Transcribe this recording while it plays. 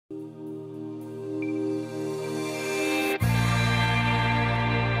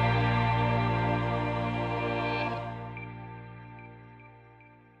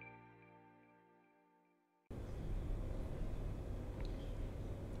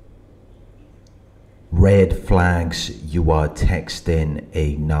Red flags: you are texting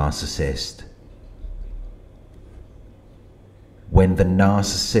a narcissist. When the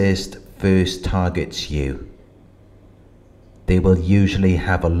narcissist first targets you, they will usually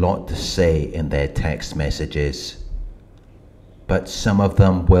have a lot to say in their text messages, but some of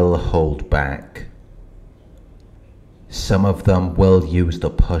them will hold back. Some of them will use the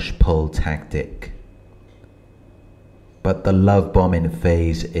push-pull tactic. But the love bombing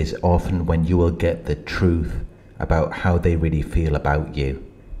phase is often when you will get the truth about how they really feel about you.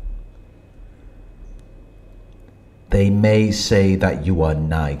 They may say that you are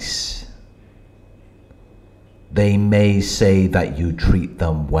nice. They may say that you treat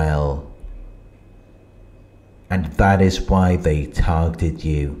them well. And that is why they targeted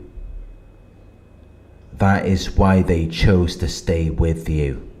you. That is why they chose to stay with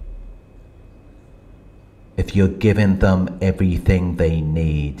you. If you're giving them everything they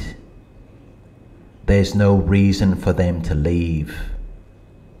need, there's no reason for them to leave.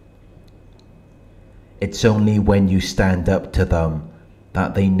 It's only when you stand up to them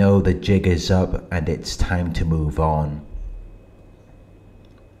that they know the jig is up and it's time to move on.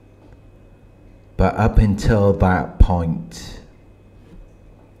 But up until that point,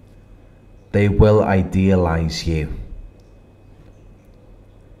 they will idealize you.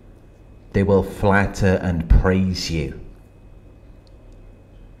 They will flatter and praise you.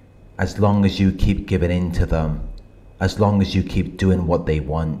 As long as you keep giving in to them, as long as you keep doing what they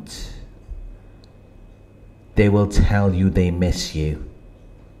want, they will tell you they miss you.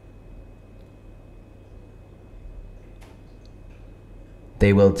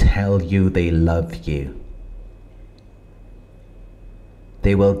 They will tell you they love you.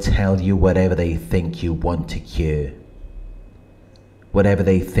 They will tell you whatever they think you want to hear. Whatever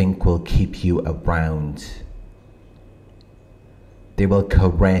they think will keep you around. They will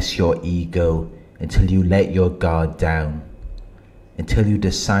caress your ego until you let your guard down, until you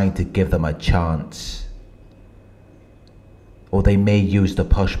decide to give them a chance. Or they may use the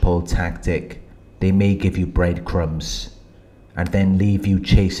push-pull tactic. They may give you breadcrumbs and then leave you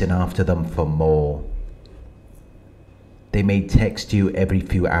chasing after them for more. They may text you every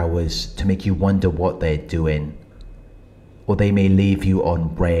few hours to make you wonder what they're doing. Or they may leave you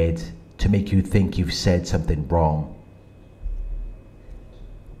on red to make you think you've said something wrong.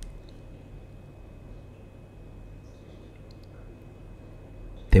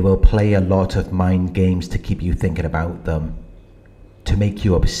 They will play a lot of mind games to keep you thinking about them, to make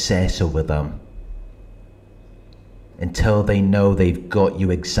you obsess over them, until they know they've got you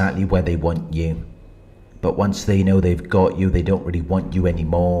exactly where they want you. But once they know they've got you, they don't really want you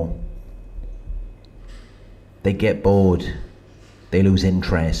anymore. They get bored, they lose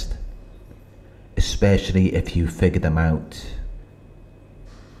interest, especially if you figure them out,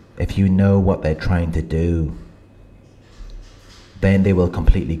 if you know what they're trying to do. Then they will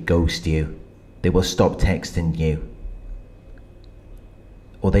completely ghost you, they will stop texting you,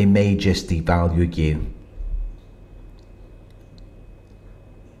 or they may just devalue you.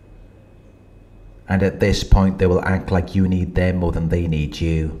 And at this point they will act like you need them more than they need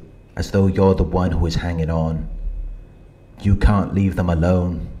you, as though you're the one who is hanging on. You can't leave them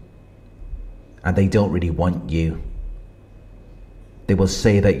alone, and they don't really want you. They will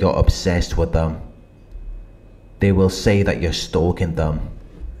say that you're obsessed with them. They will say that you're stalking them.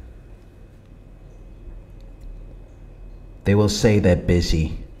 They will say they're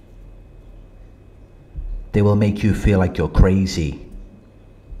busy. They will make you feel like you're crazy,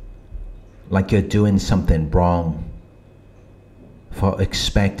 like you're doing something wrong for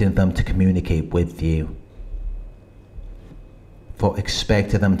expecting them to communicate with you, for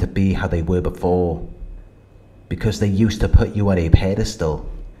expecting them to be how they were before, because they used to put you on a pedestal.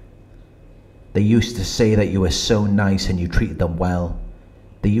 They used to say that you were so nice and you treated them well.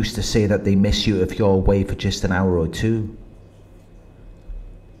 They used to say that they miss you if you're away for just an hour or two.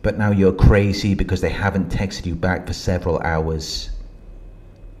 But now you're crazy because they haven't texted you back for several hours.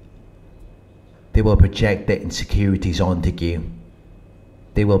 They will project their insecurities onto you.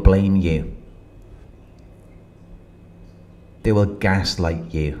 They will blame you. They will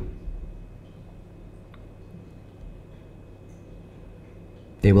gaslight you.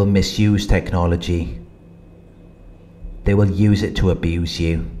 They will misuse technology. They will use it to abuse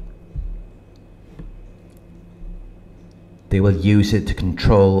you. They will use it to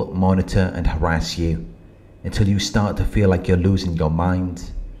control, monitor, and harass you until you start to feel like you're losing your mind,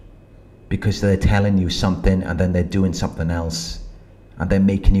 because they're telling you something and then they're doing something else, and they're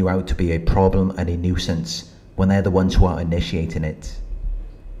making you out to be a problem and a nuisance when they're the ones who are initiating it.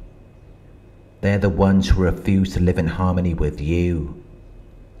 They're the ones who refuse to live in harmony with you.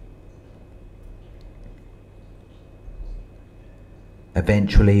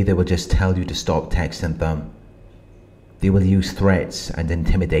 Eventually, they will just tell you to stop texting them. They will use threats and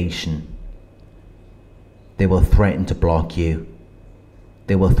intimidation. They will threaten to block you.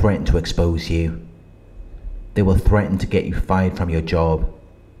 They will threaten to expose you. They will threaten to get you fired from your job.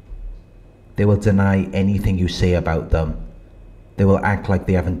 They will deny anything you say about them. They will act like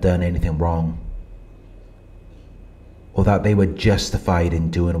they haven't done anything wrong, or that they were justified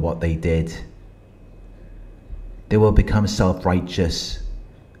in doing what they did. They will become self-righteous,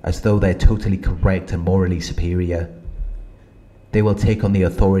 as though they're totally correct and morally superior. They will take on the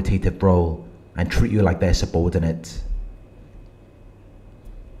authoritative role and treat you like they're subordinate.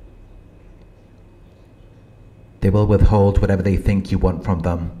 They will withhold whatever they think you want from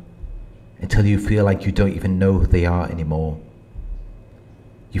them until you feel like you don't even know who they are anymore.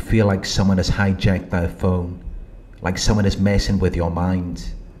 You feel like someone has hijacked their phone, like someone is messing with your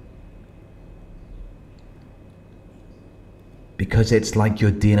mind. Because it's like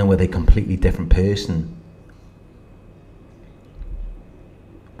you're dealing with a completely different person.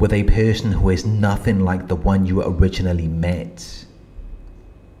 With a person who is nothing like the one you originally met.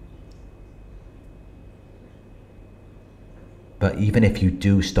 But even if you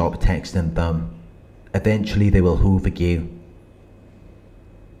do stop texting them, eventually they will hoover you.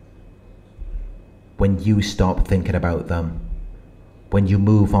 When you stop thinking about them, when you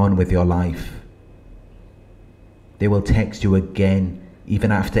move on with your life, they will text you again,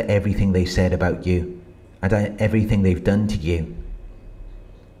 even after everything they said about you and everything they've done to you.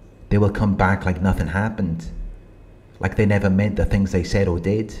 They will come back like nothing happened, like they never meant the things they said or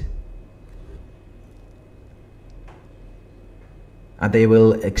did. And they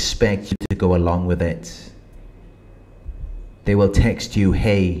will expect you to go along with it. They will text you,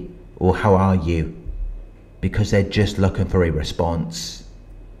 "Hey," or "How are you?" because they're just looking for a response.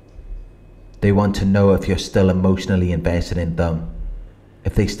 They want to know if you're still emotionally invested in them,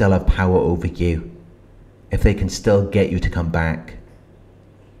 if they still have power over you, if they can still get you to come back.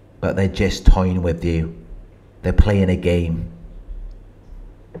 But they're just toying with you. They're playing a game.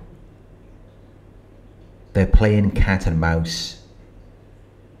 They're playing cat and mouse.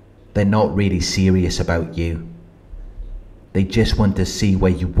 They're not really serious about you. They just want to see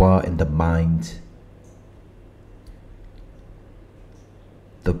where you are in the mind.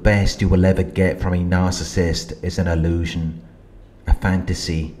 The best you will ever get from a narcissist is an illusion, a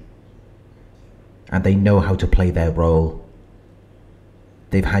fantasy. And they know how to play their role.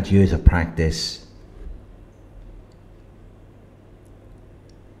 They've had years of practice.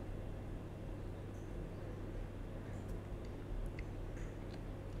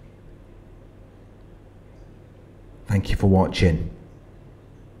 Thank you for watching.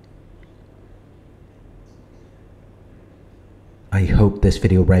 I hope this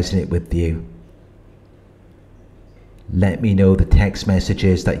video resonated with you. Let me know the text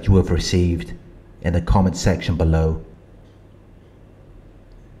messages that you have received in the comment section below.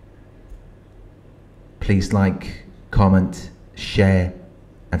 Please like, comment, share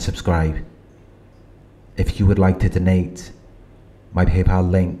and subscribe. If you would like to donate, my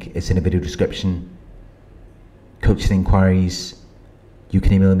PayPal link is in the video description. Coaching inquiries, you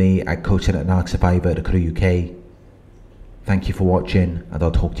can email me at coaching@narcsurvivor.co.uk. Thank you for watching, and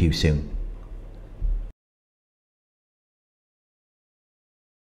I'll talk to you soon.